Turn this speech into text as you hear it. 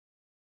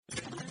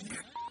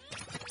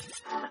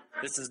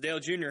This is Dale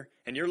Jr.,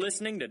 and you're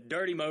listening to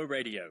Dirty Mo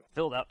Radio.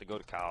 Filled out to go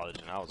to college,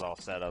 and I was all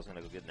set. I was going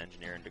to go get an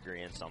engineering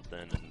degree in something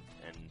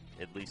and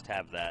at least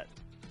have that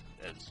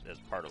as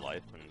part of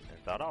life, and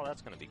thought, oh,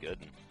 that's going to be good.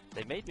 And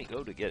they made me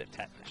go to get a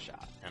tetanus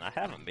shot, and I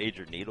have a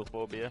major needle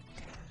phobia.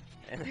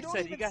 And you don't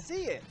even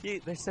see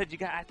it. They said,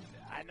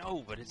 I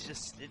know, but it's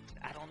just,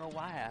 I don't know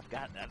why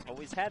I've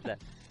always had that.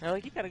 And they're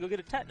like, you got to go get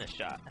a tetanus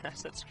shot. And I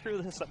said,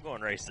 screw this, I'm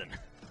going racing.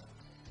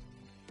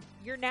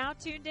 You're now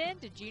tuned in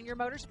to Junior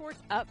Motorsports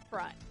Up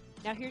Front.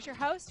 Now here's your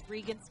hosts,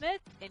 Regan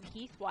Smith and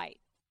Heath White.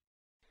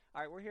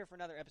 All right, we're here for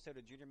another episode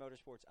of Junior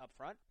Motorsports Up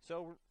Front.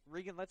 So,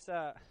 Regan, let's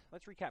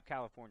recap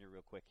California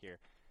real quick here.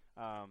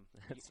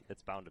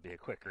 It's bound to be a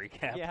quick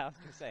recap. Yeah, I was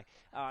going to say.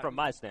 From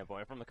my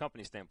standpoint, from the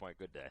company standpoint,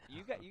 good day.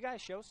 You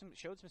guys showed some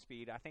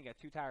speed. I think a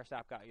two-tire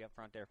stop got you up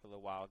front there for a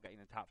little while, got you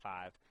in the top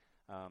five,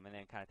 and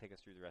then kind of take us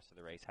through the rest of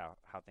the race,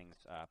 how things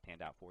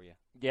panned out for you.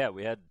 Yeah,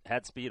 we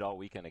had speed all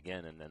weekend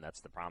again, and then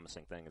that's the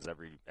promising thing is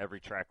every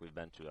track we've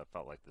been to, I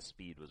felt like the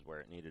speed was where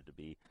it needed to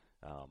be,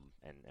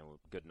 and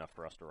good enough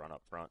for us to run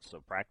up front. So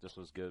practice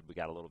was good. We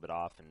got a little bit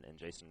off, and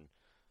Jason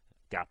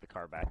got the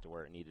car back to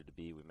where it needed to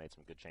be. We made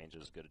some good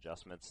changes, good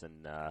adjustments,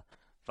 and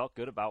felt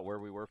good about where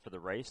we were for the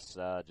race.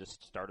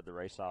 Just started the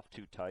race off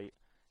too tight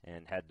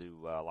and had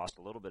to lost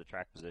a little bit of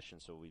track position,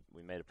 so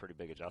we made a pretty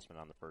big adjustment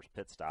on the first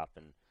pit stop,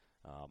 and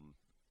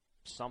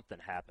something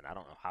happened. I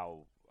don't know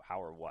how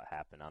or what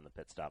happened on the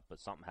pit stop,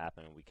 but something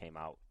happened, and we came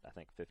out, I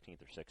think,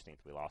 15th or 16th.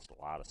 We lost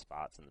a lot of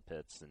spots in the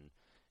pits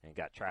and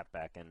got trapped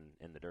back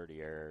in the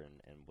dirty air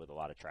and with a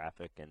lot of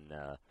traffic, and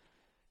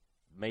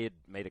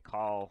made a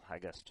call, I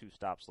guess, 2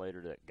 stops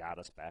later that got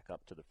us back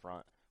up to the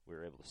front. We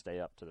were able to stay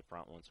up to the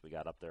front once we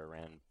got up there,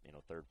 ran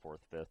 3rd, 4th,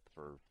 5th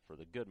for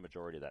the good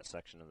majority of that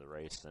section of the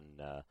race,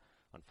 and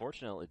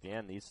unfortunately, at the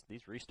end, these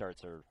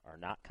restarts are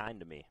not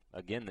kind to me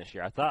again this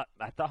year. I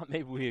thought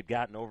maybe we had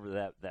gotten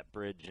over that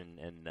bridge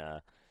and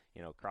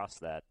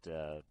crossed that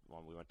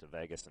when we went to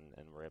Vegas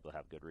and were able to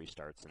have good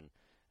restarts. And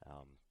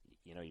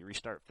you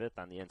restart 5th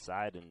on the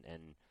inside,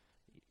 and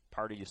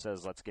part of you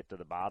says let's get to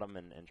the bottom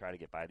and try to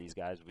get by these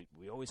guys.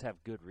 We always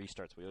have good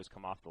restarts. We always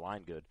come off the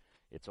line good.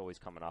 It's always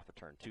coming off of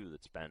turn 2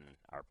 that's been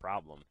our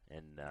problem,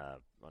 and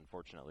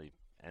unfortunately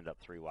end up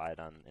 3 wide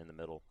in the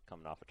middle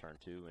coming off of turn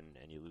 2,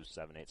 and you lose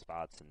 7-8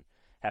 spots and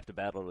have to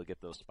battle to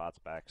get those spots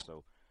back.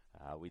 So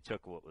we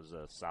took what was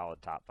a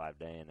solid top 5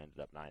 day and ended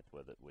up 9th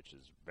with it, which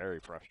is very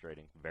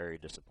frustrating, very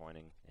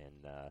disappointing.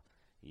 And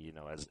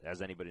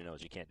as anybody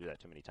knows, you can't do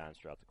that too many times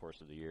throughout the course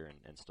of the year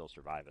and still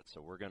survive it.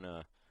 So we're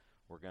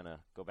gonna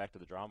go back to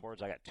the drawing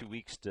boards. I got 2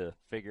 weeks to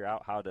figure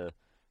out how to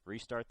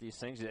restart these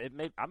things.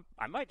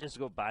 I might just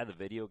go buy the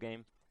video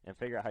game and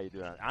figure out how you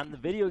do it. On the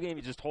video game,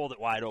 you just hold it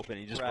wide open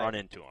and you just run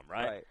into them,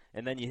 right?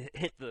 And then you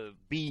hit the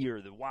B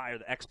or the Y or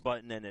the X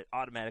button, and it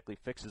automatically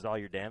fixes all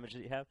your damage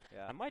that you have.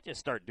 Yeah. I might just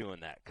start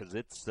doing that because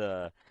it's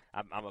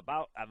I've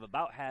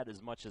about had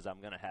as much as I'm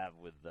going to have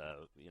with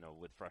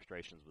with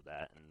frustrations with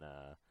that,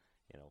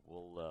 and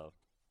we'll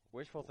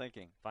wishful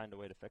thinking. Find a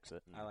way to fix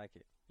it. I like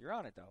it. You're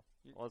on it though.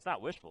 Well, it's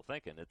not wishful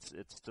thinking.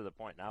 It's to the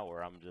point now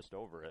where I'm just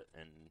over it,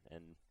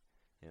 and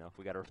if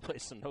we got to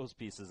replace some nose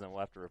pieces, then we'll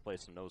have to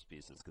replace some nose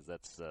pieces because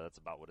that's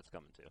about what it's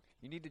coming to.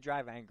 You need to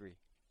drive angry.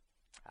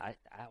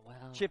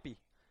 Well, chippy.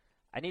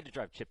 I need to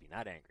drive chippy,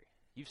 not angry.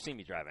 You've seen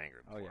me drive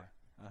angry before. Oh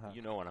yeah. Uh-huh.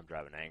 You know when I'm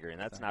driving angry,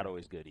 and that's not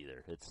always good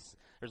either.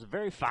 There's a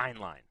very fine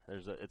line.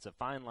 It's a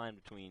fine line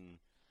between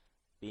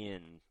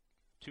being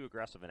too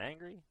aggressive and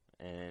angry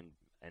and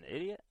an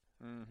idiot,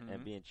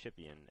 and being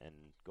chippy and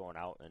going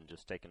out and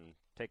just taking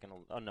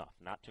enough,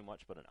 not too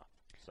much, but enough.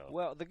 So.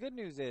 Well, the good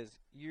news is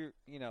you're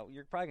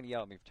probably going to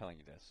yell at me for telling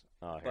you this.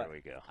 Oh, here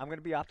we go. I'm going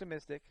to be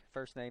optimistic.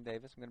 First name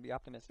Davis. I'm going to be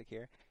optimistic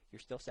here. You're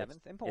still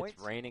 7th in points.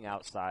 It's raining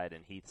outside,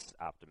 and Heath's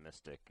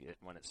optimistic.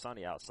 When it's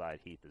sunny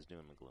outside, Heath is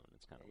doom and gloom.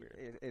 It's kind of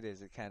weird. It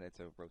is. It's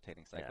a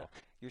rotating cycle.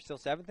 Yeah. You're still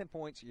 7th in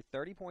points. You're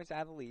 30 points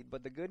out of the lead.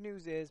 But the good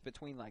news is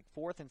between like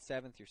 4th and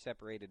 7th, you're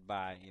separated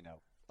by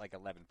like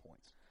 11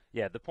 points.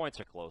 Yeah, the points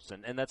are close,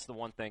 and that's the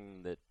one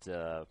thing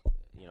that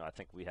I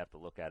think we have to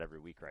look at every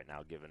week right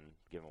now, given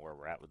where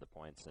we're at with the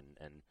points.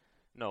 And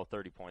no,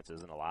 30 points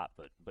isn't a lot,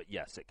 but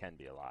yes, it can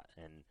be a lot.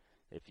 And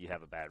if you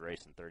have a bad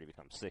race and 30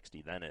 becomes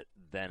 60,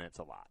 then it's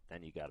a lot.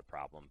 Then you got a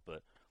problem.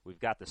 But we've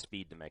got the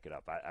speed to make it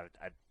up.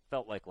 I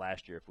felt like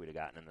last year if we'd have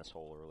gotten in this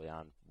hole early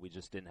on, we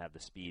just didn't have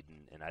the speed,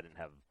 and I didn't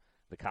have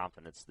the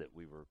confidence that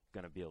we were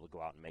going to be able to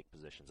go out and make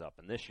positions up.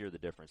 And this year the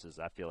difference is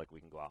I feel like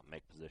we can go out and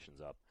make positions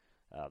up.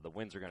 The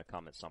wins are going to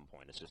come at some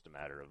point. It's just a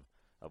matter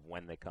of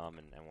when they come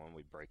and when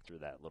we break through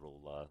that little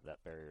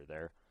that barrier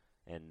there.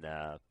 And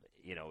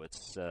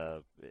it's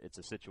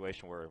a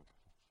situation where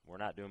we're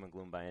not doom and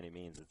gloom by any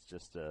means. It's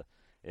just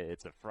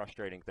it's a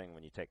frustrating thing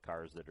when you take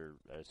cars that are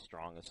as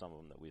strong as some of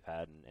them that we've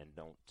had and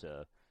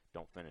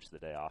don't finish the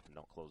day off and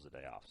don't close the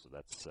day off. So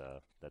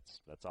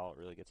that's all it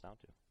really gets down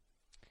to.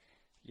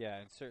 Yeah,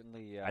 and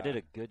certainly. I did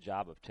a good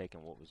job of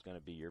taking what was going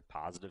to be your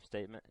positive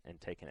statement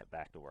and taking it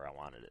back to where I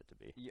wanted it to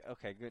be. Yeah,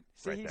 okay, good.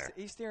 See, Right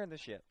he's steering the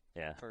ship.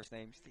 Yeah. First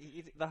name.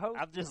 He's the host.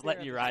 I'm just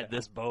letting you ride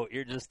this boat.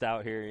 You're just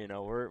out here, you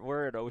know.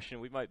 We're at ocean.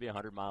 We might be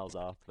 100 miles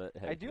off, but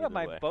hey, I do have either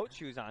my way. boat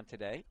shoes on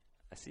today.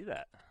 I see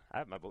that. I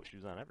have my boat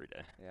shoes on every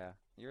day. Yeah,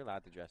 you're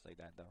allowed to dress like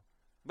that though.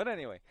 But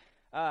anyway,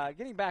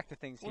 getting back to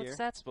things here. What's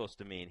that supposed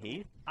to mean,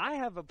 Heath? I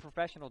have a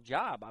professional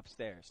job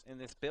upstairs in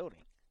this building.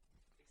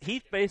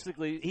 Heath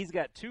basically, he's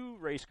got 2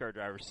 race car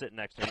drivers sitting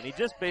next to him, and he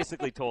just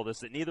basically told us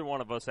that neither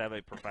one of us have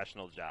a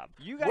professional job.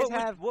 You guys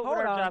What would hold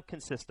our on. job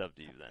consist of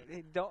to you then?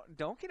 Hey,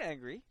 don't get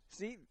angry.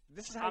 See,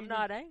 this is how I'm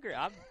not angry.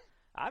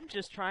 I'm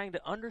just trying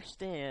to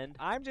understand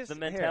I'm just the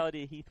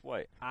mentality of Heath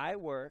White. I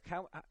work.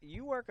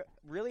 You work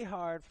really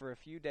hard for a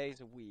few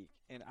days a week,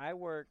 and I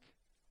work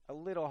a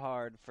little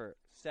hard for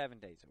 7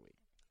 days a week.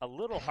 A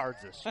little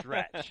hard's a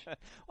stretch.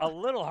 A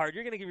little hard.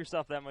 You're going to give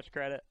yourself that much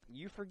credit?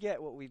 You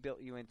forget what we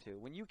built you into.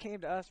 When you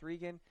came to us,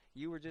 Regan,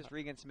 you were just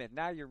Regan Smith.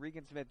 Now you're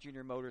Regan Smith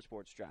Jr.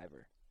 Motorsports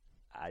driver.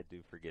 I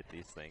do forget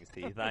these things,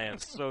 Heath. I am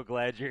so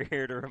glad you're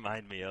here to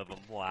remind me of them.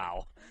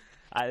 Wow.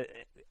 I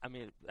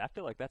mean, I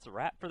feel like that's a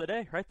wrap for the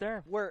day right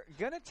there. We're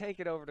gonna take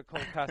it over to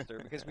Cole Custer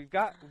because we've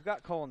got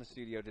Cole in the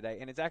studio today,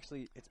 and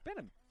it's been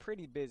a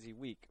pretty busy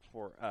week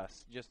for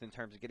us just in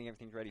terms of getting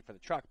everything ready for the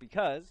truck.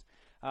 Because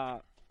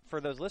for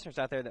those listeners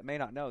out there that may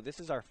not know, this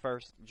is our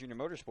first Junior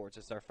Motorsports.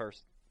 It's our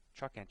first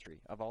truck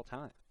entry of all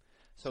time.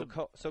 So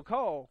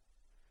Cole,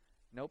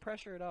 no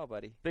pressure at all,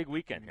 buddy. Big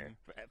weekend here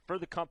for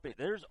the company.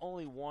 There's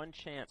only one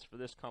chance for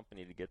this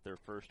company to get their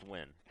first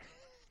win.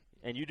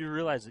 And you do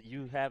realize that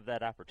you have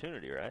that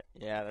opportunity, right?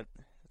 Yeah,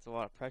 that's a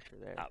lot of pressure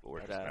there. We're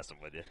just messing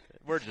with you.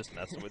 We're just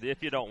messing with you.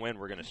 If you don't win,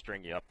 we're going to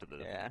string you up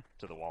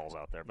to the walls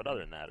out there. But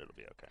other than that, it'll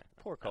be okay.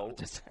 Poor Cole.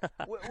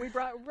 We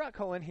brought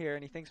Cole in here,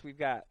 and he thinks we've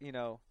got,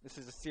 this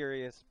is a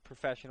serious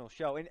professional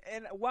show.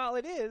 And while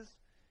it is,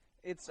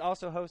 it's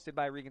also hosted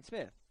by Regan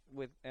Smith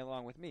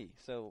along with me.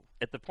 So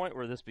at the point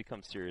where this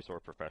becomes serious or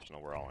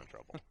professional, we're all in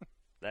trouble.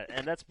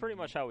 And that's pretty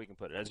much how we can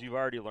put it. As you've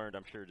already learned,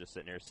 I'm sure, just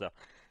sitting here. So,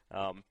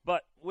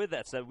 but with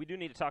that said, we do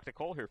need to talk to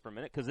Cole here for a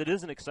minute because it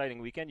is an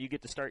exciting weekend. You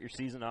get to start your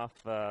season off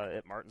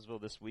at Martinsville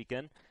this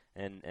weekend,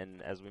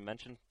 and as we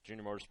mentioned,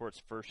 Junior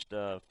Motorsports'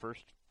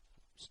 first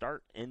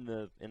start in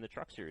the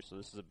truck series. So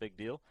this is a big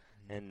deal.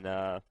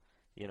 And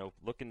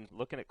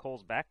looking at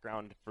Cole's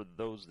background for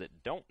those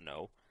that don't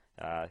know,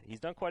 he's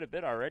done quite a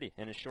bit already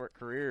in his short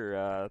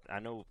career. I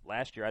know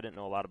last year I didn't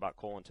know a lot about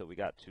Cole until we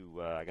got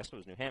to I guess it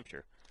was New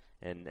Hampshire.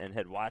 And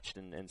had watched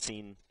and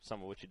seen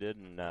some of what you did,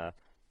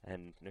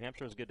 and New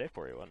Hampshire was a good day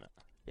for you, wasn't it?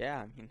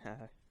 Yeah, I mean,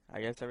 I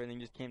guess everything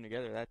just came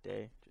together that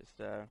day. Just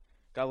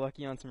got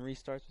lucky on some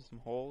restarts with some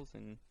holes,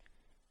 and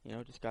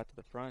just got to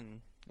the front.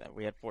 And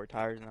we had 4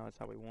 tires, and that's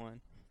how we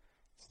won.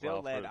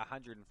 Still led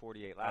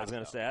 148 laps. I was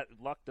going to say,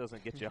 luck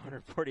doesn't get you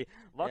 140.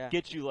 Luck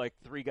gets you like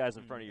 3 guys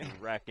in front of you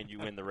wreck, and you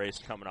win the race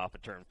coming off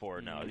of turn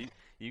 4. No,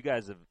 you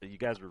guys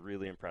were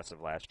really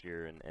impressive last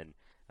year, and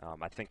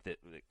I think that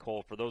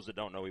Cole, for those that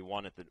don't know, he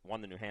won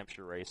the New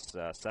Hampshire race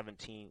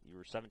 17. You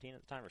were 17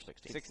 at the time or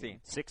 16?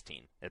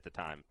 16 at the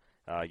time.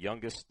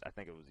 Youngest, I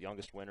think it was the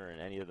youngest winner in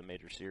any of the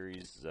major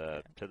series.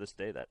 To this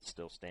day, that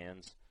still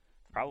stands.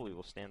 Probably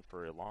will stand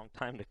for a long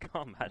time to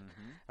come. I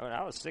mean,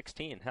 I was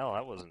 16. Hell,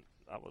 I wasn't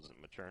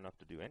mature enough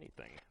to do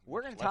anything.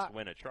 We're going to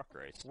win a truck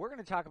race. We're going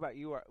to talk about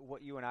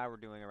what you and I were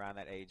doing around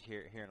that age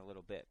here in a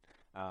little bit.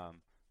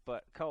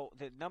 But Cole,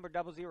 the number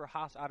 00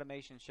 Haas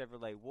Automation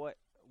Chevrolet.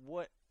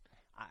 What?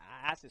 I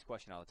ask this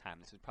question all the time.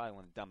 This is probably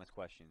one of the dumbest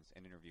questions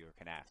an interviewer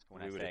can ask.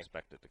 We would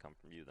expect it to come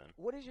from you then.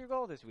 What is your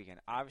goal this weekend?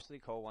 Obviously,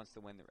 Cole wants to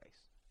win the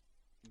race.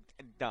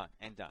 Done.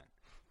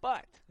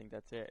 But I think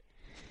that's it.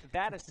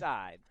 That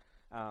aside,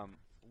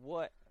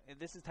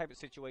 this is the type of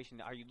situation.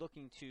 Are you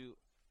looking to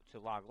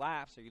log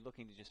laps? Are you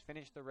looking to just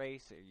finish the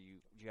race? Do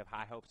you have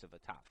high hopes of a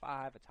top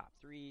 5, a top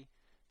 3?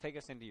 Take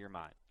us into your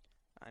mind.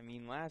 I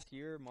mean, last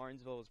year,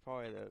 Martinsville was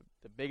probably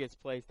the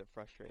biggest place that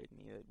frustrated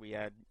me. We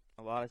had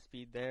a lot of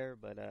speed there,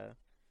 but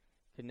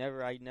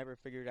I never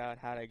figured out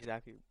how to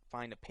exactly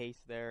find a pace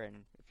there, and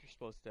if you're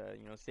supposed to,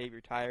 save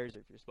your tires, or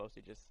if you're supposed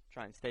to just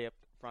try and stay up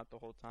front the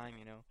whole time,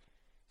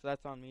 So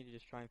that's on me to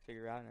just try and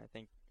figure out, and I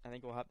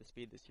think we'll have the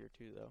speed this year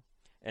too, though.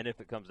 And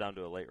if it comes down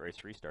to a late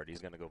race restart, he's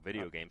going to go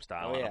video game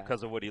style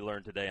because of what he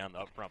learned today on the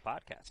Upfront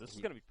podcast. This is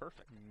going to be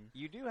perfect.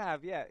 You do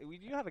have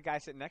a guy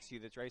sitting next to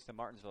you that's raced in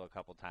Martinsville a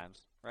couple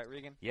times, right,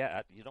 Regan?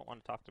 Yeah, you don't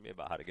want to talk to me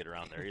about how to get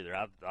around there either.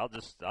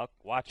 I'll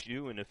watch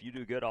you, and if you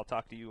do good, I'll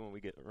talk to you when we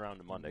get around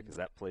to Monday because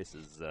that place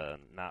has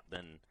not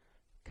been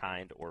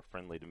kind or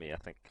friendly to me. I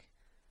think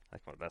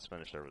my best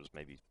finish there was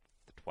maybe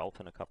the 12th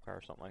in a cup car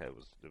or something like that.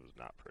 It was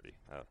not pretty.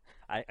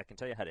 I can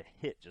tell you how to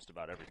hit just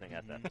about everything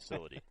at that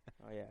facility.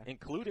 Oh yeah,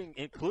 including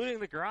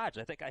the garage.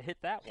 I think I hit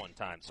that one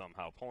time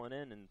somehow, pulling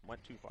in and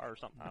went too far or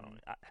something.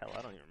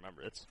 I don't even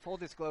remember. It's full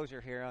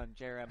disclosure here on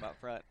JRM up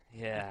front.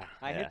 Yeah,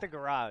 I hit the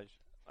garage.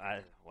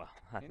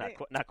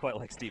 Not quite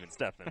like Steven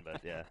Steffen,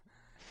 but yeah.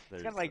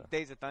 It's kind of like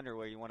Days of Thunder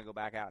where you want to go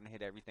back out and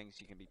hit everything so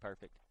you can be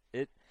perfect.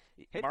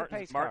 Hit the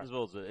pace car.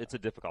 Martinsville it's a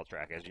difficult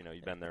track, as you know.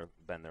 You've been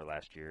there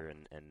last year,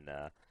 and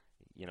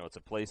you know, it's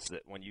a place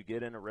that when you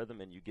get in a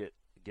rhythm and you get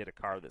a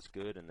car that's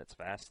good and that's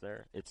fast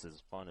there, it's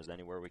as fun as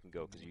anywhere we can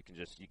go because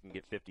you can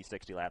get 50,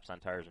 60 laps on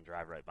tires and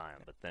drive right by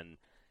them. But then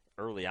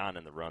early on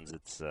in the runs,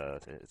 it's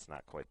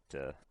not quite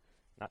the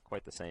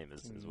same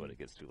as what it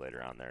gets to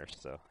later on there.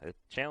 So it's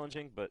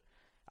challenging, but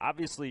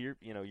obviously your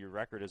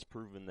record has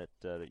proven that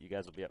you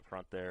guys will be up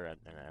front there,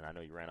 and I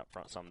know you ran up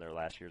front some there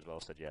last year as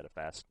well. Said you had a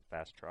fast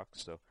truck.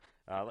 So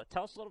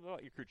tell us a little bit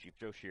about your crew chief,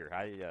 Joe Shear.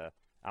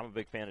 I'm a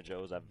big fan of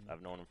Joe's.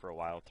 I've known him for a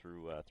while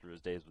through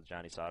his days with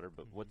Johnny Sauter.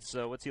 But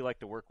what's he like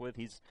to work with?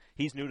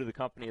 He's new to the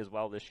company as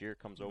well this year.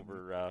 Comes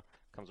over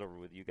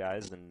with you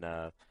guys, and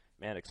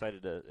man,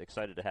 excited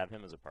to have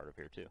him as a part of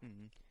here too.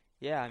 Mm-hmm.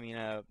 Yeah, I mean,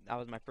 that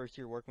was my first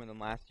year working with him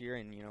last year,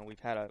 and you know we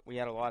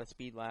had a lot of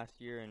speed last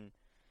year, and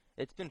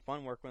it's been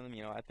fun working with him.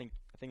 You know, I think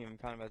of him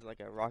kind of as like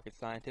a rocket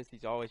scientist.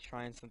 He's always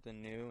trying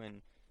something new,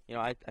 and you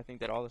know I think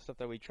that all the stuff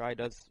that we try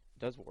does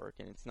work,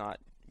 and it's not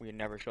we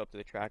never show up to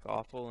the track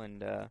awful,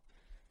 and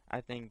I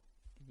think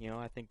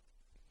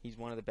he's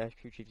one of the best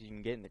crew chiefs you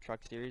can get in the truck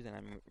series, and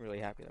I'm really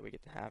happy that we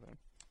get to have him.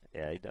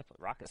 Yeah, he definitely.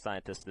 Rocket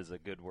scientist is a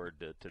good word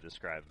to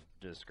describe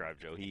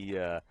Joe.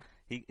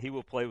 He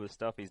will play with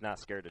stuff. He's not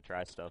scared to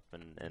try stuff,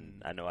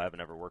 and I know I haven't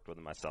ever worked with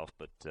him myself,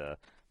 but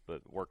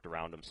worked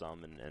around him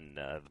some and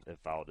have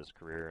followed his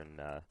career,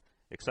 and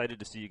excited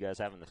to see you guys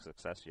having the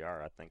success you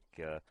are. I think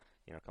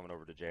coming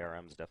over to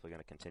JRM is definitely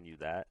going to continue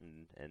that,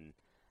 and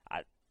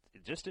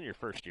just in your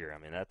first year,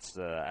 I mean, that's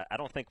I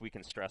don't think we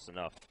can stress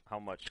enough how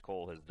much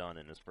Cole has done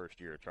in his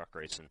first year of truck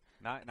racing.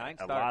 Nine a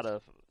starts. Lot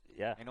of,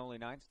 yeah. And only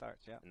 9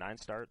 starts, yeah. 9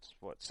 starts,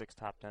 6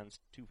 top 10s,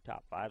 2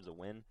 top 5s, a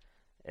win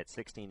at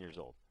 16 years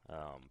old.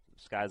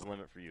 Sky's the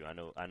limit for you. I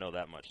know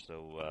that much.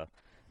 So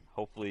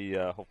hopefully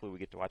we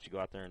get to watch you go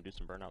out there and do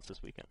some burnouts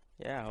this weekend.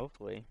 Yeah,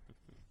 hopefully.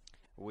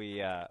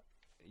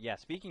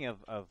 Speaking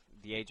of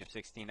the age of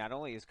 16, not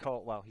only is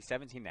Cole, well, he's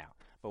 17 now,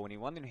 but when he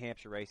won the New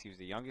Hampshire race, he was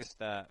the youngest,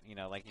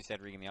 like you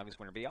said, Regan, the youngest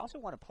winner. But he also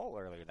won a pole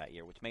earlier that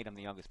year, which made him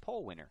the youngest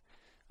pole winner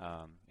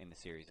in the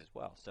series as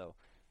well. So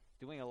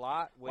doing a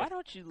lot with... Why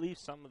don't you leave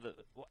some of the...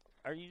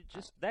 Are you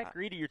just that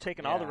greedy? You're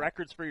taking all the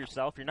records for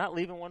yourself. You're not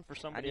leaving one for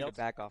somebody else? I need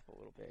to back off a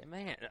little bit.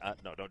 Man,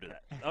 no, don't do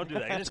that. Don't do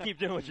that. Just keep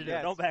doing what you're doing.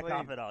 Yes, Don't back please.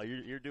 off at all.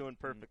 You're doing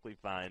perfectly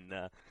fine.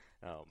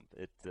 Don't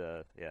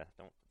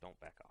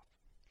back off.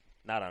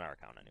 Not on our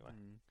account, anyway.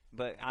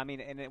 But I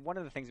mean, and one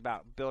of the things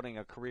about building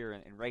a career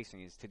in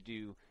racing is to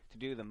do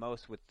the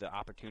most with the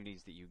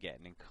opportunities that you get.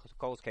 And in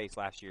Cole's case,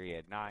 last year he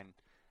had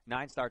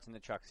nine starts in the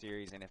truck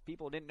series, and if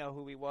people didn't know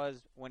who he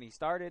was when he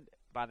started,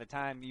 by the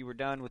time you were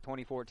done with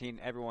 2014,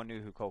 everyone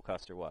knew who Cole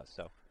Custer was.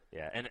 So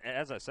yeah, and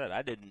as I said,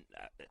 I didn't.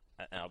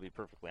 I'll be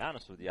perfectly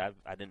honest with you.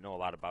 I didn't know a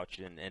lot about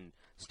you, and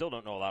still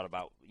don't know a lot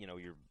about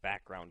your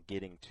background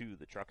getting to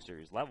the truck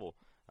series level.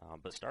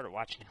 But started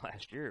watching you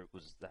last year.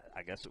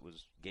 I guess it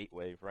was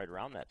Gateway right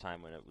around that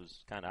time when it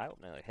was kind of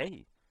eye-opening. Like,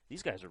 hey,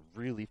 these guys are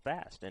really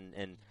fast.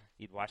 And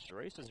you'd watch the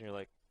races, and you're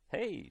like,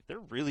 hey, they're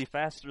really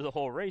fast through the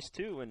whole race,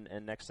 too.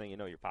 And next thing you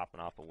know, you're popping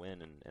off a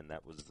win. And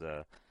that was,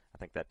 I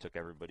think that took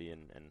everybody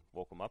and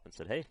woke them up and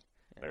said, hey,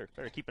 better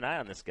keep an eye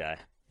on this guy.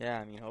 Yeah,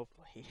 I mean,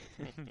 hopefully.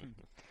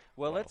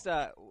 Well, let's.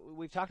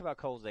 We've talked about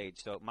Cole's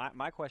age. So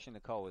my question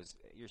to Cole is,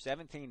 you're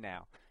 17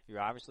 now.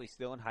 You're obviously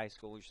still in high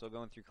school. You're still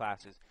going through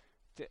classes.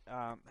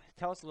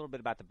 Tell us a little bit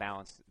about the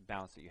balance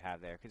that you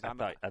have there. Cause I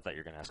thought you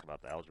were going to ask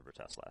about the algebra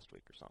test last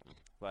week or something.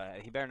 Well,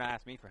 he better not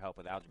ask me for help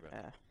with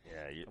algebra.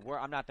 Yeah.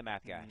 I'm not the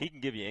math guy. He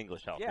can give you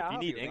English help. Yeah, if you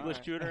I'll need do it. English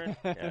All right. tutoring,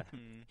 yeah.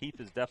 Heath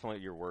is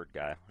definitely your word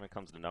guy when it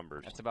comes to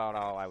numbers. That's about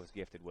all I was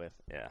gifted with.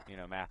 Yeah.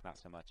 Math not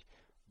so much.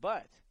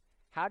 But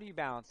how do you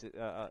balance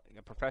a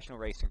professional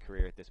racing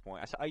career at this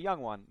point? A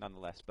young one,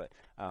 nonetheless, but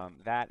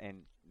that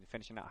and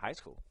finishing out high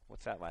school.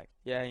 What's that like?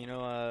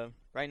 Yeah,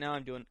 right now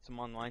I'm doing some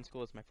online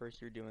school. It's my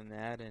first year doing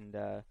that, and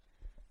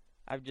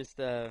I'm just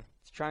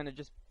trying to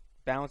just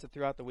balance it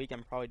throughout the week.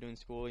 I'm probably doing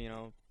school,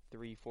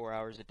 3-4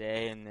 hours a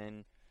day, and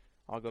then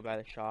I'll go by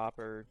the shop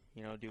or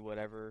do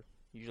whatever.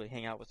 Usually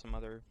hang out with some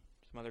other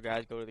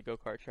guys, go to the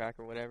go-kart track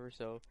or whatever.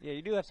 So yeah,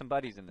 you do have some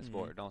buddies in the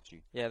sport, don't you?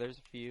 Yeah, there's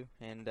a few,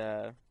 and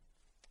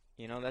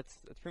that's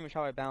pretty much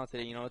how I balance it.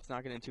 It's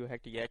not getting too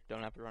hectic yet.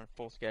 Don't have to run a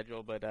full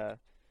schedule, but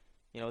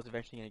it's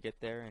eventually going to get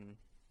there, and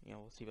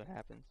we'll see what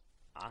happens.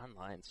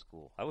 Online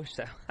school. I wish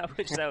that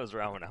was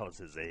around when I was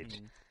his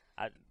age.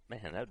 Man,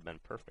 that would have been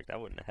perfect. I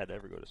wouldn't have had to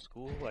ever go to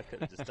school. I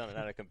could have just done it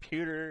on a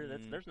computer.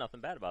 There's nothing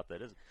bad about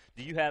that, is it?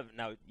 Do you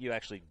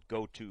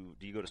go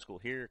to school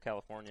here,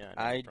 California?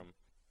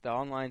 The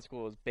online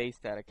school is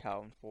based out of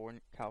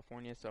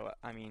California, so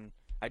I mean,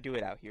 I do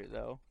it out here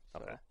though.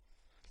 So. Okay.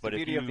 But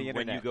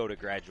when you go to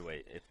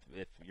graduate,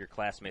 if your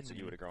classmates that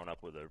you would have grown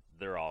up with,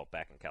 they're all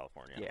back in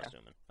California, I'm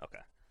assuming. Okay.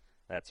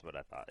 That's what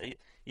I thought.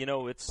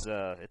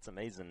 It's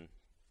amazing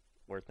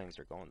where things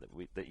are going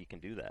that you can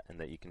do that and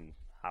that you can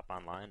hop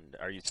online.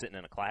 Are you sitting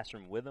in a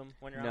classroom with them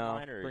when you're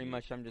online? No, pretty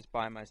much I'm just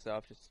by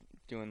myself, just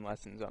doing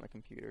lessons on a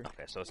computer.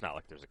 Okay, so it's not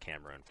like there's a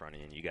camera in front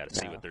of you and you got to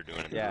see what they're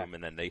doing in the Yeah. room,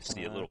 and then they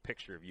see a little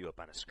picture of you up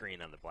on a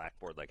screen on the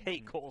blackboard, like, "Hey,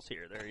 Cole's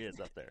here. There he is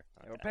up there."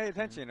 Or pay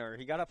attention, or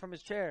he got up from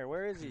his chair.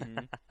 Where is he?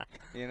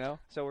 You know?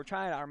 So we're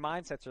trying, our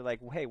mindsets are like,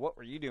 hey, what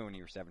were you doing when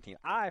you were 17?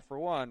 I, for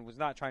one, was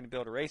not trying to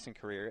build a racing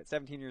career. At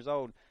 17 years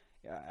old,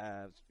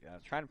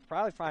 trying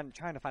to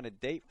find a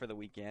date for the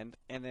weekend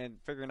and then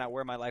figuring out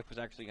where my life was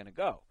actually going to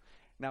go.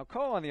 Now,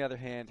 Cole, on the other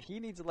hand, he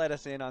needs to let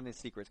us in on his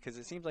secrets because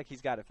it seems like he's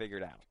got it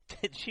figured out.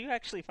 Did you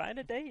actually find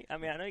a date? I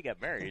mean, I know you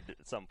got married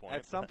at some point.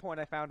 At some point,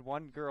 I found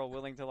one girl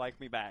willing to like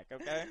me back,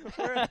 okay?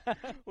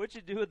 What'd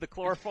you do with the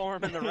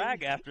chloroform and the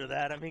rag after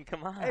that? I mean,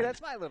 come on. Hey,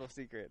 that's my little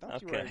secret.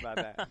 Don't you worry about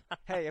that.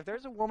 Hey, if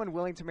there's a woman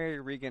willing to marry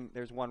Regan,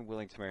 there's one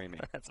willing to marry me.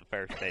 That's a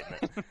fair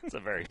statement. It's a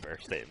very fair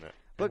statement.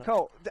 But,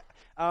 Cole,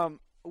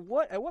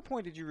 at what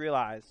point did you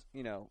realize,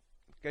 you know,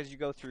 as you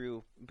go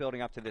through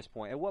building up to this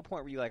point, at what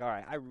point were you like, all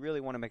right, I really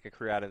want to make a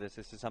career out of this.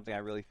 This is something I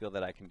really feel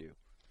that I can do?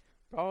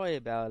 Probably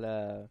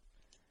about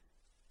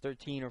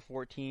 13 or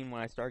 14 when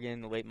I started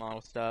getting the late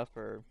model stuff,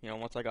 or, you know,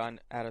 once I got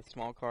out of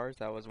small cars,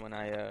 that was when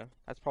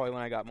that's probably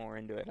when I got more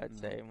into it, I'd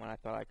say, when I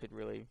thought I could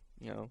really,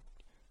 you know,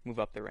 move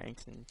up the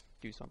ranks and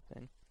do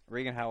something.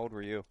 Regan, how old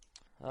were you?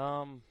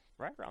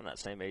 Right around that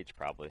same age,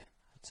 probably.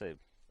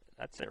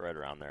 I'd say right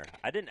around there.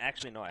 I didn't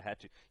actually know I had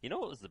to. You know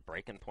what was the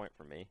breaking point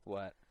for me?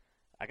 What?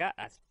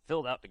 I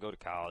filled out to go to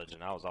college,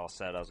 and I was all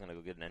set. I was going to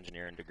go get an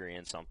engineering degree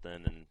in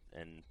something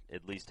and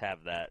at least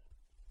have that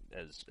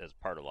as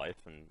part of life,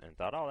 and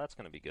thought, oh, that's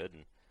going to be good.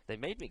 And they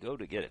made me go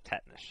to get a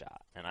tetanus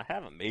shot, and I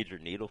have a major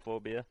needle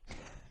phobia.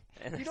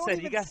 And You don't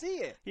even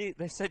see it.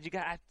 They said,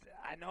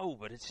 I know,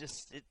 but it's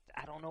just,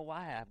 I don't know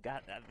why.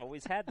 I've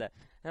always had that.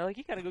 And they're like,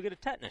 you got to go get a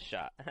tetanus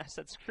shot. And I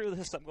said, screw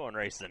this, I'm going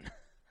racing.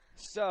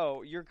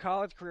 So your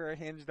college career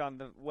hinged on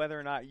whether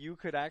or not you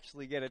could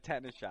actually get a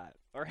tetanus shot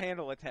or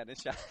handle a tetanus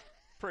shot.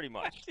 Pretty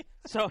much.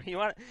 So you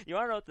want to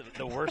know what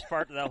the worst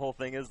part of that whole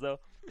thing is, though?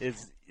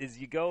 Is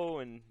you go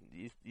and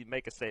you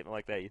make a statement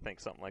like that, you think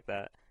something like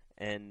that,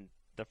 and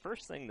the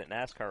first thing that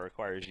NASCAR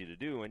requires you to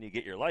do when you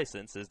get your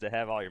license is to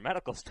have all your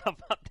medical stuff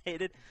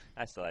updated.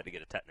 I still had to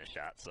get a tetanus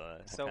shot, so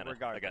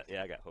regardless.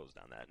 I got hosed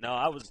on that. No,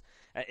 I was,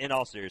 in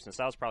all seriousness,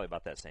 I was probably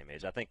about that same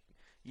age. I think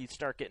you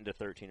start getting to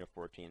 13 or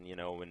 14, you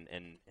know,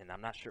 and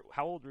I'm not sure.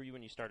 How old were you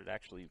when you started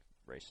actually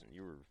racing?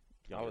 You were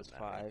younger I was than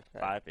that, 5.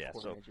 right? 5, yeah.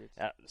 Four So midgets.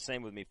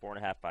 same with me,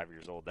 4.5, 5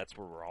 years old. That's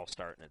where we're all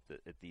starting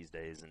at these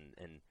days,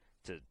 and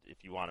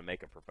if you want to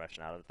make a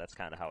profession out of it, that's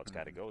kind of how it's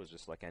got to go. Is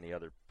just like any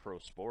other pro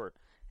sport.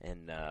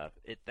 And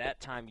at that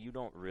time, you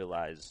don't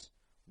realize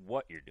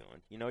what you're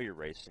doing. You know you're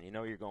racing. You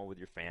know you're going with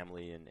your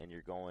family, and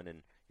you're going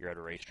and you're at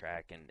a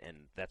racetrack, and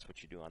that's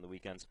what you do on the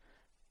weekends.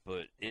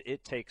 But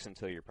it takes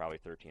until you're probably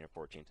 13 or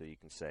 14 until you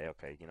can say,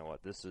 okay, you know what,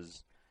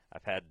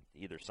 I've had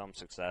either some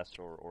success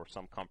or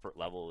some comfort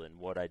level in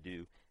what I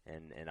do,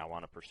 and I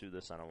want to pursue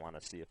this, and I want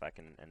to see if I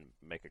can and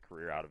make a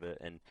career out of it.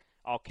 And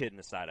all kidding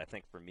aside, I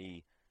think for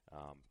me,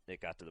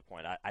 it got to the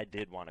point I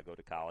did want to go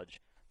to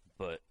college,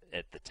 but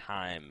at the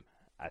time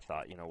I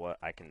thought, you know what,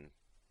 I can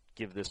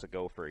give this a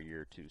go for a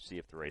year to see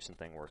if the racing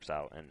thing works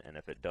out, and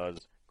if it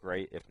does,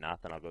 great. If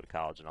not, then I'll go to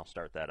college and I'll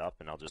start that up,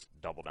 and I'll just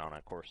double down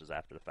on courses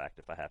after the fact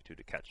if I have to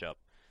catch up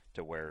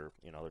to where,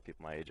 you know, other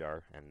people my age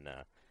are, and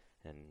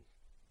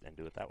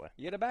do it that way.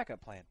 You had a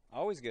backup plan.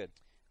 Always good.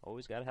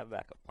 Always got to have a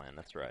backup plan.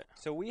 That's right.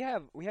 So we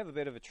have a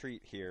bit of a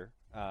treat here,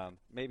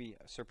 maybe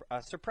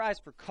a surprise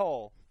for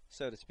Cole,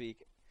 so to speak.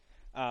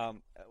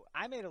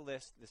 I made a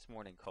list this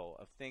morning, Cole,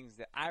 of things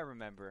that I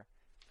remember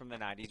from the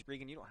 90s.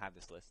 Regan, you don't have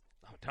this list.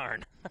 Oh,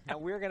 darn.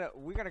 And we're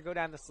gonna go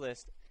down this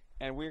list,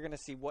 and we're gonna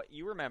see what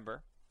you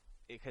remember,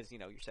 because, you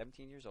know, you're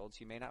 17 years old, so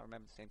you may not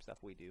remember the same stuff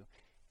we do.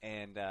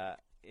 And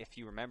if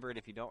you remember it,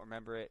 if you don't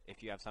remember it,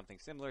 if you have something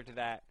similar to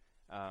that.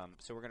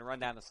 So we're going to run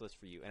down this list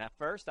for you. And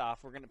first off,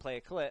 we're going to play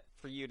a clip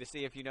for you to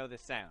see if you know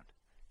this sound.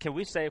 Can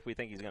we say if we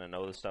think he's going to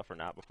know this stuff or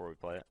not before we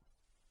play it?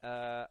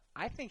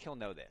 I think he'll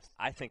know this.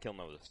 I think he'll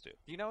know this, too.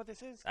 Do you know what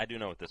this is? I do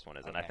know what this one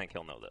is, and I Okay. think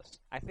he'll know this.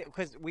 I think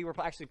because we were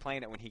actually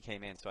playing it when he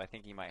came in, so I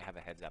think he might have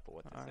a heads up of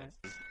what this All right.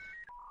 is.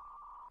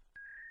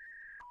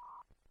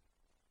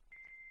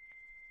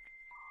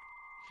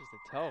 It's just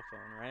a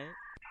telephone, right?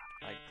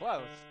 Like,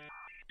 close.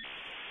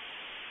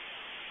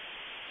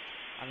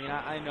 I mean,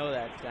 I know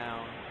that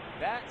sound.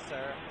 That,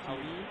 sir.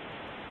 TV?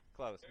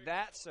 Close.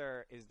 That,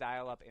 sir, is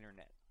dial-up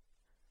internet.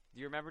 Do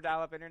you remember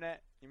dial-up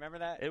internet? You remember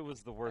that? It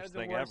was the worst That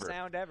was thing the worst ever.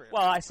 sound ever.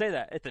 Well, I say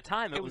that. At the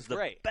time, It it was was the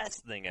great.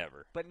 best thing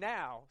ever. But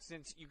now,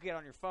 since you get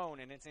on your phone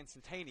and it's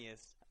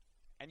instantaneous,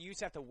 and you used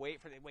to have to wait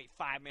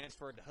 5 minutes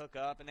for it to hook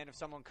up, and then if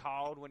someone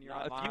called when you're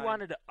online, If you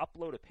wanted to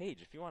upload a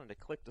page, if you wanted to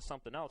click to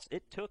something else,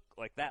 it took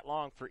like that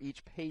long for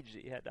each page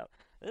that you had to.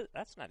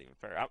 That's not even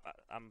fair.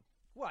 I'm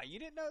what, you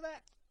didn't know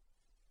that?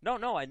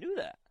 No, I knew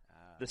that.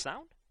 The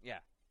sound? Yeah.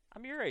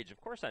 I'm your age.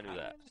 Of course I knew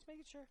that. I'm just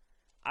making sure.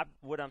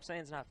 What I'm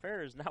saying is not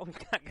fair is now we've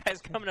got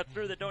guys coming up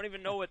through that don't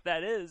even know what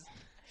that is.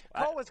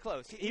 Cole was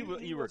close. You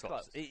were was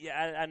close.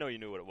 Yeah, I know you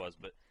knew what it was,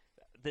 but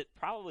that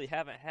probably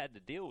haven't had to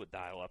deal with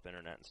dial-up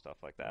internet and stuff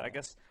like that. I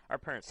guess our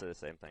parents say the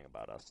same thing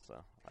about us. So,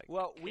 like,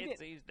 well, kids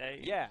these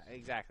days. Yeah,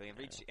 exactly.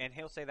 And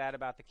he'll say that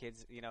about the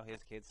kids,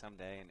 his kids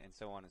someday, and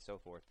so on and so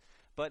forth.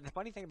 But the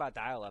funny thing about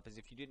dial-up is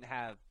if you didn't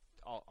have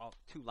all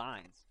 2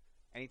 lines,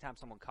 anytime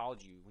someone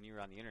called you when you were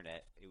on the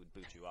internet, it would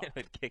boot you off. It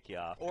would kick you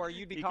off. Or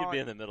you'd be you calling, could be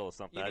in the middle of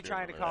something. You'd I be do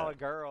trying to remember call that. a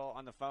girl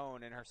on the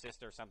phone, and her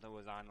sister or something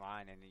was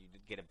online, and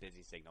you'd get a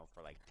busy signal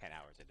for like 10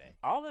 hours a day.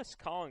 All this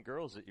calling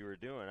girls that you were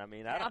doing. I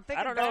mean, I'm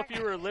I don't know back. if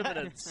you were living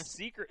a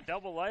secret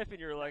double life and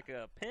you're like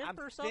a pimp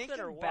or something,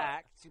 thinking or what.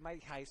 back to my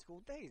high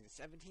school days,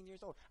 17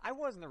 years old. I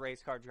wasn't a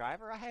race car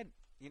driver. I had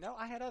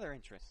other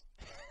interests.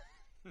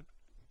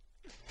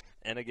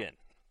 And again,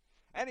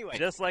 Anyway,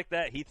 just like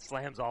that, Heath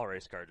slams all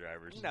race car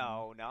drivers.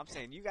 no, I'm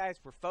saying you guys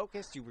were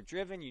focused, you were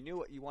driven, you knew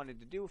what you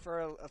wanted to do for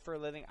a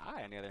living.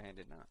 I, on the other hand,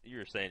 did not. You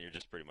were saying you're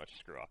just pretty much a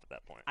screw off at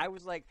that point. I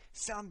was like,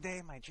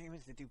 someday my dream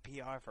is to do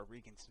PR for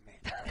Regan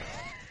Smith.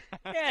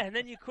 Yeah, and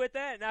then you quit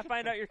that, and I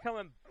find out you're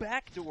coming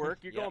back to work.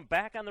 You're Yep. going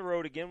back on the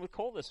road again with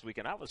Cole this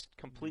weekend. I was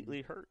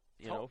completely hurt,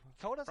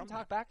 Cole doesn't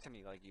talk back to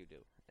me like you do.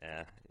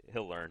 Yeah,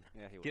 he'll learn.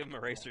 Yeah, he will. Give him a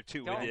race or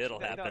two Don't- with you.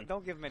 It'll happen.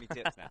 Don't give him any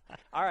tips now.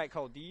 All right,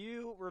 Cole, do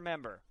you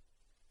remember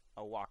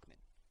a Walkman?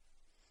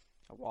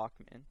 A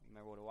Walkman? You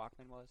remember what a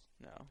Walkman was?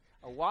 No.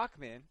 A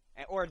Walkman,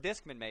 or a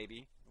Discman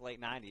maybe, late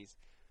 90s,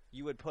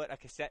 you would put a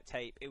cassette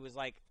tape. It was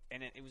like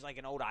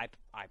an old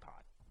iPod.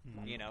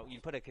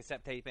 You'd put a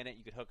cassette tape in it,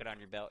 you could hook it on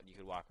your belt, and you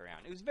could walk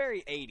around. It was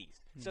very 80s,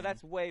 so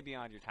that's way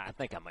beyond your time. I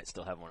think I might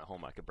still have one at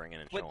home I could bring in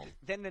and But show him.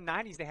 then the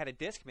 90s, they had a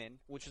Discman,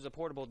 which was a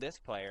portable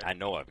disc player. I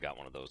know I've got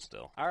one of those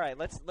still. All right,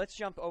 let's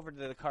jump over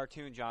to the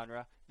cartoon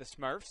genre. The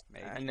Smurfs,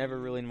 maybe. I never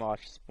really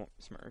watched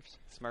Smurfs.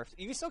 Smurfs.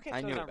 You can still catch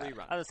I those knew on about it. reruns.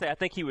 I was gonna say I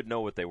think he would know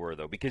what they were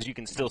though, because you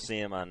can still see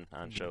him on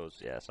shows.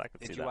 Yeah, so I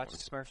could see Did that you watch one.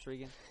 the Smurfs,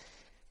 Regan?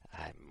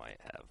 I might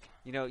have.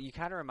 You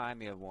kind of remind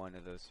me of one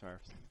of those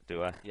Smurfs.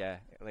 Do I? Yeah,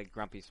 like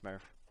Grumpy Smurf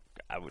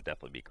I would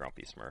definitely be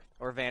Grumpy Smurf.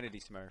 or Vanity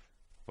Smurf.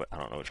 I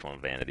don't know which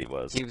one Vanity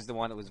was. He was the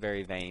one that was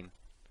very vain,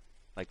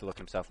 like to look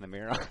himself in the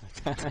mirror all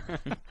the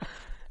time.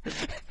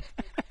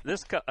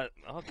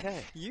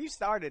 Okay. You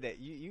started it.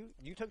 You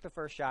took the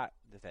first shot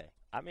today.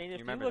 I mean,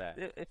 remember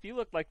if you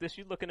look like this,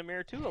 you'd look in the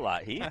mirror too a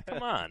lot. Heath,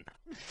 come on.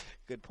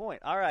 Good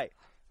point. All right,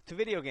 to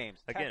video games.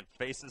 Again,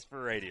 faces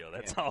for radio.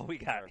 That's all we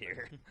got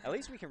here. At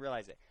least we can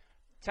realize it.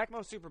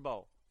 Tecmo Super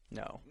Bowl.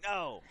 No.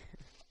 No.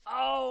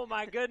 Oh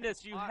my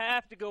goodness! You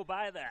have to go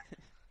buy that.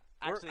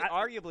 Actually,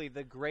 arguably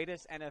the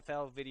greatest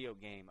NFL video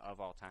game of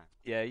all time.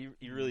 Yeah, you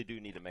really do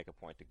need to make a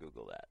point to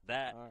Google that.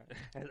 That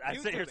All I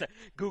sit here and say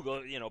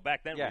Google.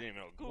 Back then Yeah. we didn't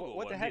even know Google.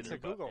 What the was heck's either, a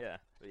Google?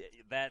 but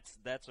Yeah,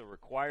 that's a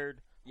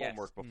required Yes.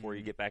 homework before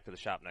you get back to the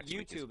shop next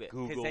week. is YouTube it,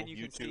 Google because then you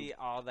can YouTube. see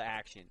all the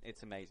action.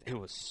 It's amazing. It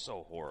was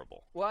so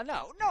horrible. Well,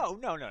 no.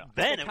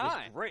 Then At the it was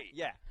time, great.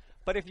 Yeah.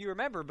 But if you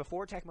remember,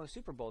 before Tecmo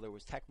Super Bowl, there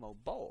was Tecmo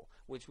Bowl,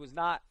 which was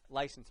not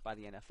licensed by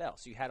the NFL.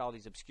 So you had all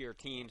these obscure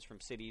teams from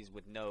cities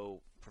with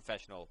no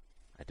professional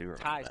I do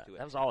remember ties that. to it.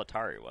 That was all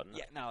Atari, wasn't it?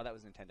 Yeah, no, that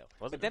was Nintendo.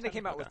 Was but it then they Nintendo?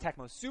 came out with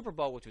Tecmo Super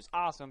Bowl, which was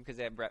awesome because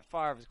they had Brett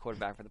Favre as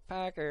quarterback for the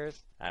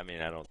Packers. I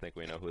mean, I don't think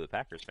we know who the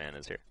Packers fan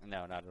is here.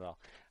 No, not at all.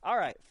 All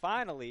right,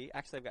 finally,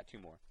 actually, I've got 2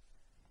 more.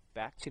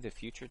 Back to the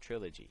Future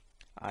trilogy.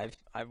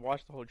 I've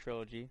watched the whole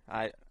trilogy.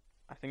 I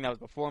think that was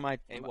before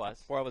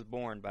before I was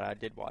born, but I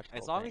did watch the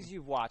As whole long thing. as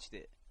you've watched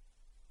it,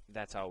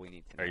 that's all we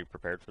need to know. Are you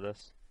prepared for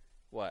this?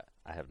 What?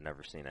 I have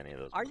never seen any of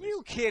those Are movies.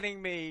 you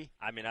kidding me?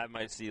 I mean, I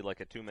might see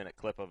like a 2-minute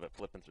clip of it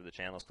flipping through the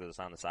channels because it's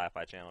on the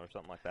Sci-Fi Channel or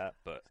something like that,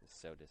 but This is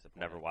so disappointing.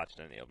 never watched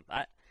any of them.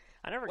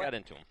 I never What? got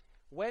into them.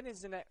 When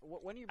is the next?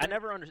 When are you? I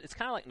never understood. It's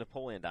kind of like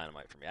Napoleon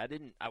Dynamite for me.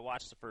 I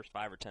watched the first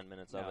 5 or 10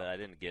 minutes of No. it. I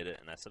didn't get it,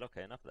 and I said,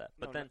 okay, enough of that.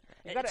 But No, then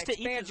you got it's to to each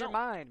expand his your own.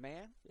 mind,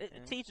 man.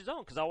 It to each his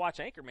own because I watch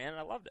Anchorman and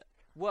I loved it.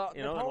 Well,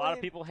 You know, and a lot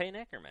of people hate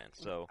Anchorman,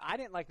 so I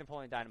didn't like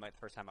Napoleon Dynamite the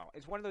first time out.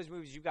 It's one of those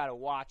movies you got to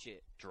watch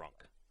it. drunk.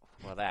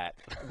 Well, that.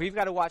 But you've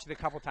got to watch it a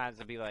couple times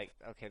and be like,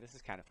 okay, this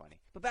is kind of funny.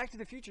 But Back to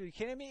the Future, are you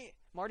kidding me?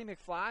 Marty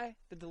McFly,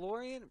 the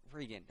DeLorean,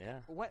 Regan. Yeah.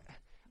 What?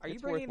 Are you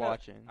It's bringing worth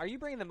watching. Are you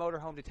bringing the motor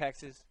home to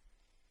Texas?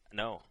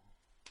 No.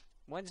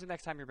 When's the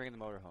next time you're bringing the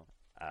motor home?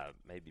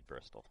 Maybe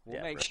Bristol. We'll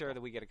Yeah, make Bristol. sure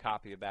that we get a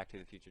copy of Back to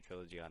the Future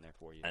trilogy on there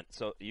for you. And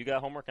so you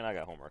got homework and I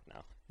got homework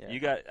now. Yeah. You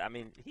got. I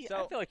mean, I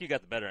So- feel like you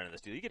got the better end of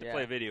this deal. You get to Yeah.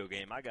 play a video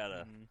game. I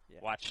gotta Yeah.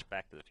 watch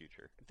Back to the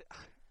Future. The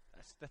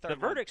The third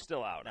verdict's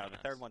still out. No, on the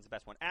this. third one's the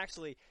best one.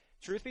 Actually,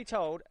 truth be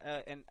told,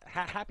 and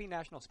happy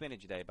National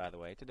Spinach Day, by the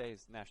way. Today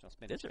is National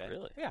Spinach Is it Day.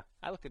 really? Yeah,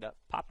 I looked it up.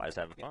 Popeye's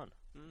having fun.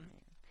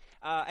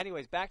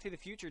 Anyways, Back to the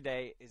Future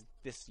Day is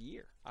this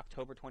year,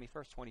 October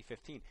 21st,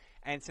 2015.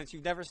 And since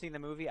you've never seen the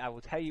movie, I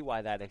will tell you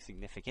why that is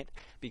significant.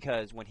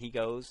 Because when he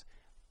goes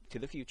to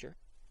the future,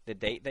 the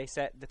date they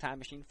set the time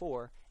machine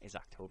for is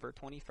October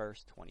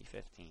 21st,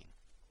 2015.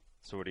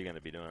 So what are you going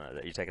to be doing? Are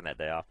you taking that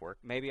day off work?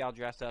 Maybe I'll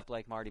dress up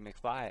like Marty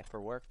McFly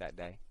for work that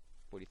day.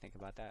 What do you think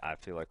about that? I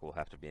feel like we'll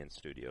have to be in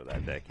studio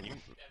that day. Can you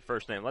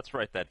first name? Let's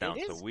write that down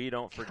It so is we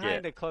don't forget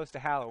Kind of close to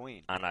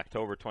Halloween. on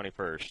October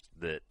 21st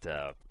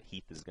that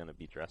Heath is going to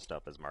be dressed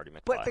up as Marty McFly.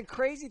 But the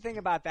crazy thing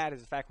about that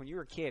is the fact when you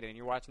were a kid and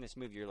you're watching this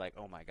movie, you're like,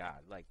 oh my God,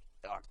 like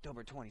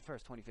October 21st,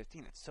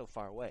 2015. It's so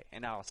far away.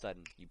 And now all of a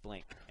sudden, you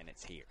blink, and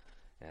it's here.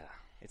 Yeah.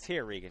 It's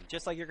here, Regan.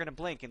 Just like you're going to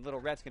blink, and Little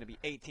Red's going to be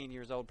 18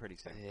 years old pretty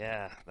soon.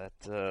 Yeah,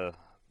 that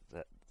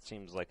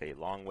seems like a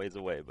long ways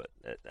away, but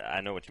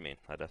I know what you mean.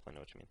 I definitely know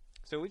what you mean.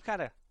 So we've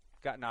kind of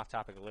gotten off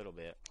topic a little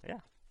bit. Yeah.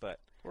 But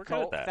We're good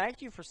Cole, at that.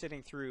 thank you for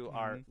sitting through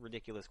our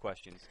ridiculous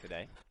questions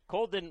today.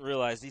 Cole didn't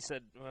realize. He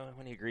said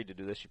when he agreed to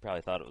do this, you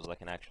probably thought it was like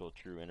an actual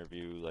true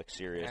interview, like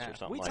serious or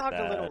something We like talked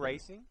that. a little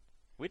racing.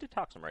 We did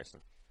talk some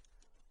racing.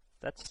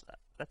 That's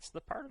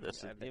the part of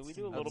this. Yeah, We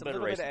do a that's little a bit of little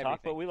bit racing of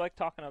talk, but everything. we like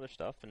talking other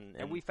stuff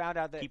and We found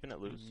out that keeping it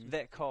loose.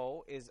 that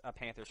Cole is a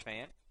Panthers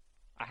fan.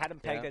 I had him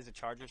pegged Yeah. as a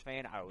Chargers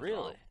fan. I was Really?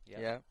 wrong.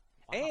 Yeah.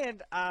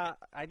 And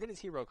I did his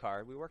hero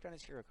card. We worked on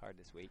his hero card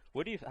this week.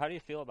 How do you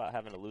feel about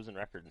having a losing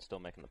record and still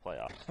making the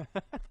playoffs?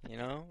 You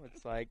know,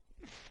 it's like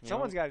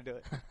Someone's got to do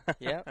it.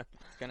 yeah,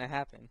 it's gonna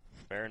happen.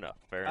 Fair enough.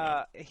 Fair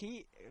enough.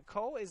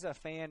 Cole is a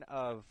fan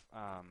of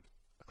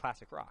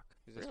classic rock.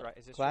 Is this Really? right?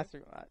 Is this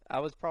Classic. I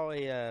was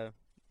probably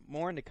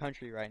more into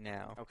country right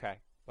now, true? Okay.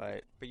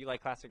 but But you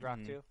like classic rock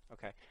Mhm. too?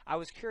 Okay. I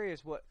was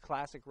curious what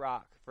classic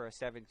rock for a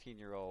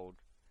 17-year-old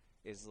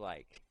is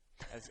like,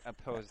 as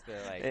opposed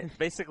to like.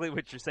 Basically,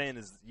 what you're saying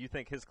is you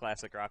think his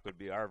classic rock would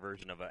be our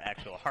version of an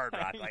actual hard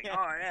rock. Like, Yeah.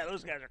 oh, yeah,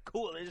 those guys are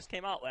cool. They just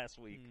came out last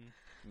week.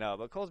 No,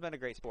 but Cole's been a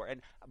great sport,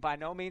 and by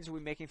no means are we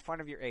making fun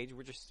of your age.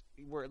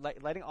 We're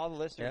letting all the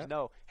listeners Yeah.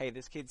 know, hey,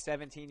 this kid's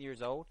 17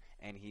 years old,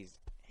 and he's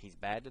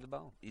bad to the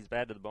bone. He's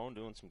bad to the bone,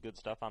 doing some good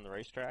stuff on the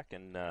racetrack,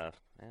 and man,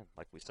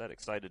 like we said,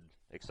 excited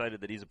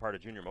that he's a part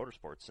of Junior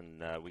Motorsports,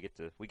 and we get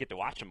to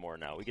watch him more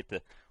now. We get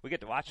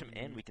to watch him,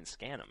 and we can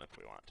scan him if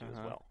we want to as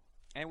well.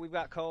 And we've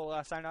got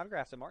Cole signing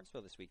autographs at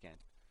Martinsville this weekend.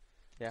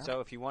 yeah. So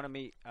if you want to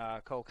meet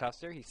Cole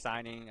Custer, he's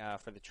signing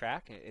for the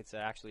track. It's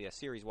actually a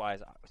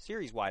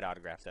series-wide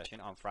autograph session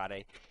on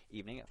Friday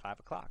evening at 5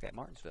 o'clock at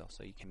Martinsville,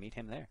 so you can meet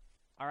him there.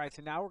 All right,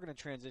 so now we're going to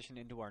transition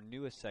into our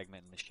newest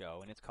segment in the show,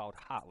 and it's called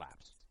Hot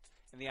Laps.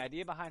 And the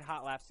idea behind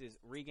Hot Laps is,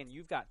 Regan,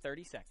 you've got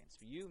 30 seconds.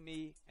 You,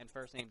 me, and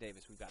First Name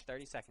Davis, we've got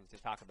 30 seconds to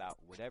talk about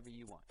whatever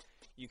you want.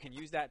 You can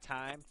use that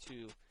time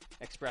to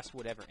express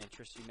whatever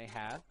interests you may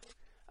have.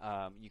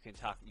 You can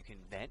talk, you can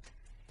vent,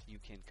 you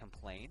can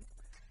complain.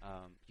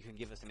 You can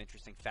give us an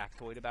interesting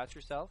factoid about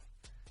yourself,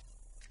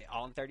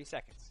 all in 30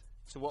 seconds.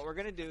 So what we're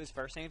going to do is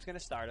First Name's going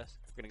to start us.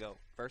 We're going to go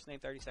First Name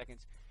 30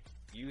 seconds,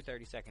 you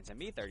 30 seconds, and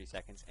me 30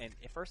 seconds. And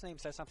if First Name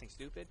says something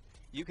stupid,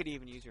 you could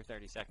even use your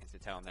 30 seconds to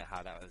tell him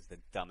how that was the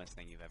dumbest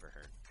thing you've ever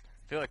heard.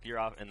 I feel like you're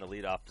off in the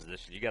lead-off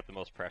position. You got the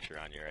most pressure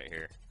on you right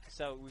here.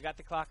 So we got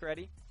the clock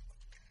ready?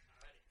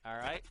 All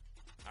right.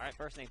 All right,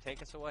 First Name,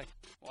 take us away.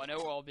 Well, I know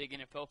we're all big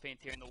NFL fans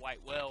here in the White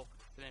Well.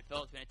 The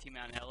NFL has been a team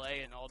out in LA,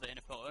 and all the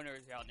NFL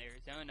owners are out in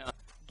Arizona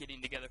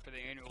getting together for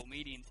their annual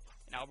meetings.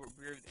 And Albert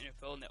Breer of the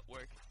NFL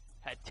Network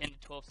had 10 to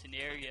 12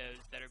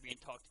 scenarios that are being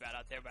talked about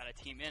out there about a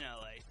team in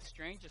LA. The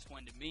strangest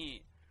one to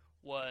me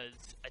was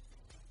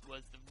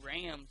the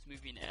Rams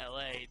moving to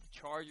LA, the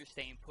Chargers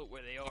staying put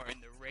where they are, and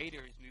the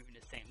Raiders moving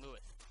to St. Louis.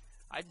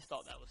 I just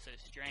thought that was so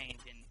strange,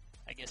 and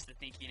I guess the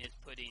thinking is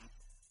putting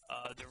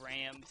the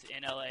Rams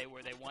in LA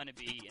where they want to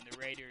be, and the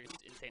Raiders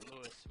in St.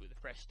 Louis with a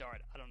fresh start.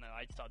 I don't know.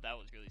 I just thought that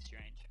was really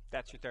strange.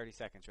 That's your 30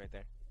 seconds right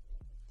there.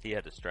 He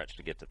had to stretch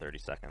to get to 30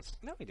 seconds.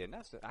 No, he didn't.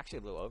 That's actually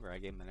a little over. I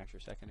gave him an extra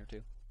second or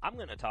two. I'm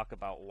going to talk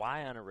about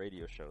why on a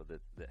radio show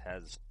that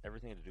has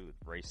everything to do with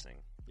racing.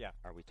 Yeah.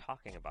 Are we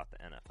talking about the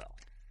NFL?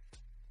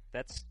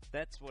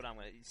 That's what I'm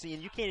going to see.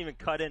 And you can't even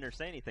cut in or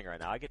say anything right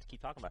now. I get to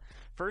keep talking about it.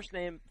 First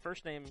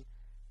name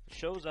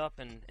shows up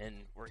and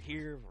we're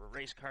here. We're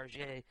race cars,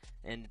 yay!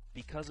 And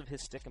because of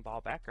his stick and ball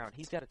background,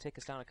 he's got to take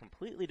us down a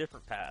completely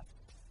different path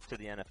to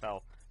the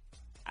NFL.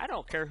 I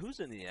don't care who's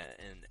in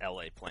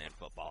LA playing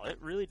football. It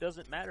really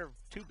doesn't matter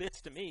 2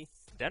 bits to me.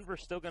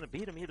 Denver's still going to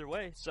beat them either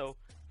way, so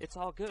it's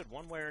all good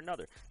one way or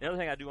another. The other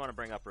thing I do want to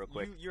bring up real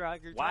quick. You're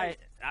Why?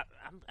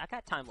 I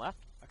got time left.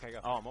 Okay, go.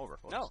 Oh, I'm over.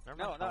 Folks. No, Never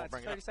no, mind. no, I'll it's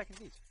bring it 30 up.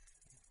 seconds each.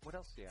 What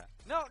else do you have?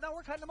 No,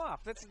 we're cutting them off.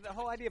 That's the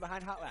whole idea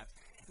behind Hot Laps.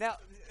 Now,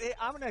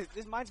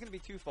 mine's gonna be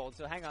twofold.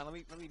 So hang on, let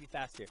me be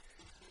fast here.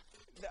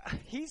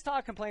 He's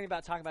complaining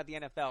about talking about the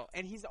NFL,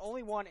 and he's the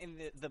only one in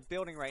the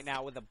building right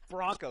now with a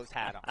Broncos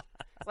hat on.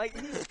 Like,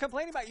 he's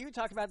complaining about you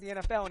talking about the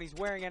NFL, and he's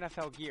wearing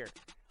NFL gear.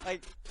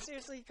 Like,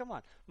 seriously, come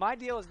on. My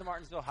deal is the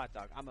Martinsville hot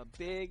dog. I'm a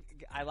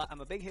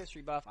big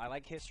history buff. I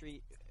like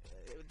history.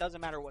 It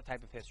doesn't matter what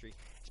type of history,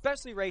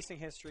 especially racing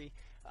history.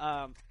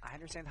 I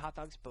understand hot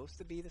dog's supposed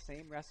to be the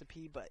same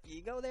recipe, but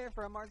you go there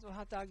for a Martinsville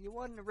hot dog, you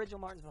want an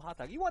original Martinsville hot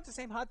dog. You want the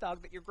same hot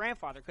dog that your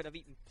grandfather could have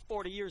eaten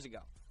 40 years ago.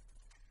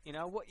 You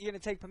know, what, you're going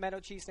to take pimento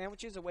cheese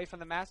sandwiches away from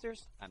the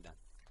Masters? I'm done.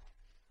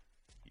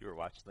 You were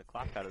watching the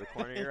clock out of the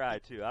corner of your eye,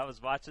 too. I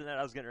was watching that.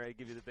 I was getting ready to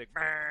give you the big,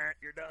 "Brr,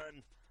 you're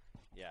done."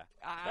 Yeah.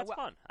 That's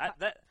fun. Hot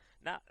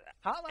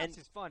Laps and-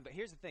 is fun, but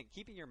here's the thing.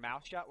 Keeping your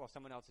mouth shut while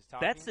someone else is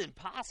talking, That's it's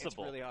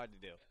impossible. really hard to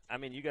do. I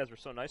mean, you guys were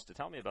so nice to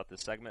tell me about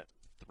this segment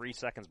 3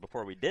 seconds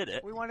before we did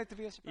it. We want it to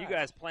be a surprise. You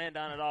guys planned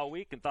on it all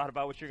week and thought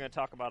about what you're going to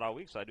talk about all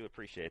week, so I do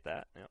appreciate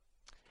that. Yep.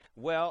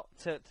 Well,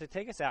 to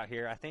take us out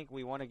here, I think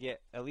we want to get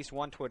at least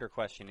one Twitter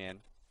question in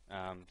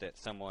that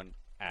someone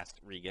asked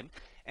Regan.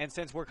 And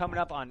since we're coming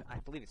up on, I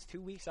believe it's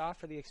 2 weeks off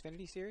for the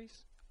Xfinity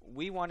Series,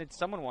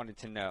 someone wanted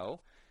to know,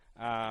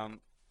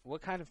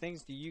 what kind of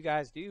things do you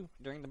guys do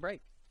during the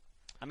break?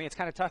 I mean, it's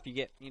kind of tough. You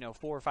get, 4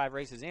 or 5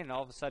 races in, and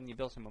all of a sudden you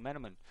build some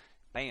momentum, and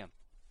bam,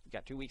 you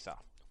got 2 weeks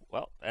off.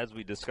 Well, as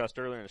we discussed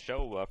earlier in the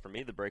show, for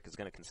me the break is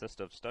going to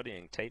consist of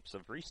studying tapes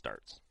of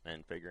restarts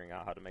and figuring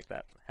out how to make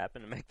that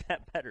happen and make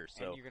that better.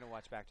 So, and you're going to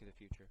watch Back to the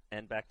Future.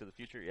 And Back to the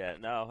Future, yeah.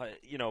 No,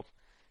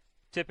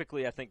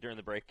 typically I think during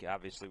the break,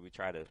 obviously we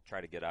try to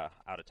get out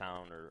of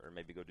town or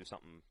maybe go do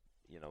something,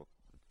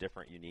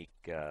 different, unique,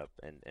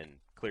 and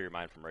clear your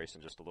mind from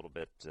racing just a little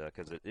bit,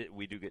 because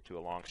we do get to a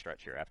long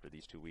stretch here after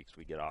these 2 weeks.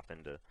 We get off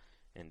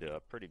into a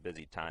pretty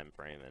busy time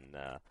frame,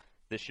 and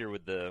this year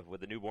with the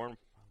newborn,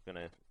 I'm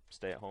gonna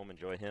stay at home,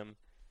 enjoy him,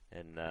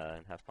 and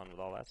have fun with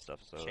all that stuff.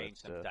 So change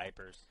some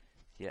diapers.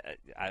 Yeah,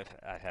 I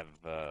have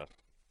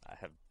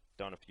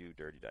done a few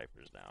dirty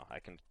diapers now. I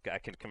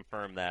can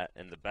confirm that,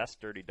 and the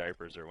best dirty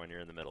diapers are when you're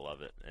in the middle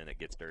of it and it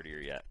gets dirtier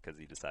yet because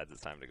he decides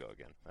it's time to go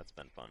again. That's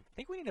been fun. I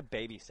think we need a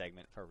baby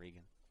segment for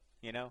Regan.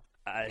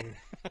 I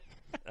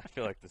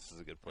feel like this is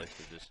a good place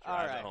to just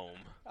drive it home.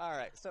 All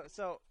right.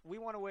 So we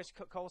want to wish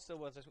Cole's still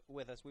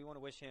with us. We want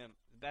to wish him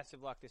the best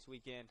of luck this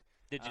weekend.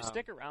 Did you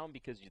stick around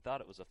because you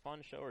thought it was a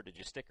fun show, or did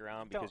you stick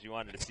around because you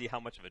wanted to see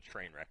how much of a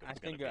train wreck it was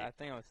going to be? I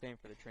think I was staying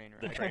for the train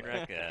wreck. The train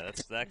wreck? Yeah,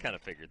 that kind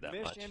of figured that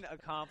much. Mission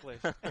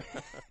accomplished.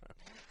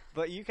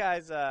 But you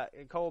guys,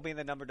 Cole being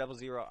the number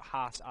 00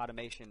 Haas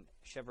Automation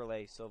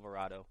Chevrolet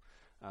Silverado.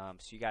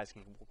 So you guys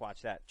can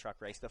watch that truck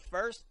race. The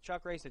first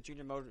truck race that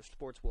Junior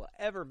Motorsports will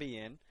ever be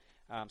in.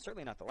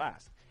 Certainly not the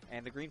last.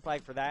 And the green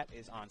flag for that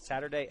is on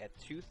Saturday at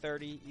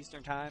 2:30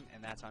 Eastern Time,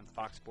 and that's on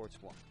Fox Sports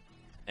 1.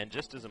 And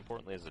just as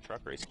importantly as the truck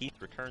race, Heath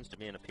returns to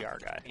being a PR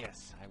guy.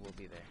 Yes, I will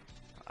be there.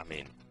 I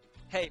mean,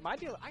 hey, my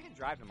deal, I can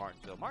drive to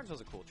Martinsville. Martinsville's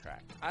a cool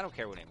track. I don't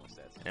care what anyone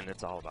says. And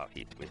it's all about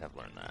Heath. We have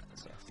learned that.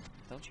 So.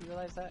 Don't you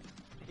realize that?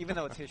 Even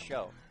though it's his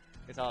show,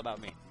 it's all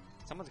about me.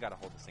 Someone's got to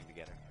hold this thing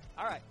together.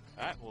 All right.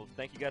 All right. Well,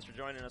 thank you guys for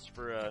joining us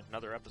for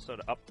another episode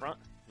of Up Front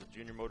with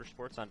Junior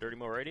Motorsports on Dirty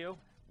Mo Radio.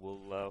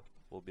 We'll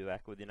be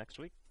back with you next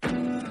week.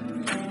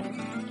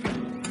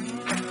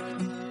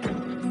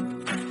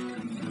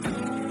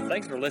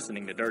 Thanks for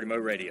listening to Dirty Mo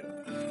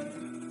Radio.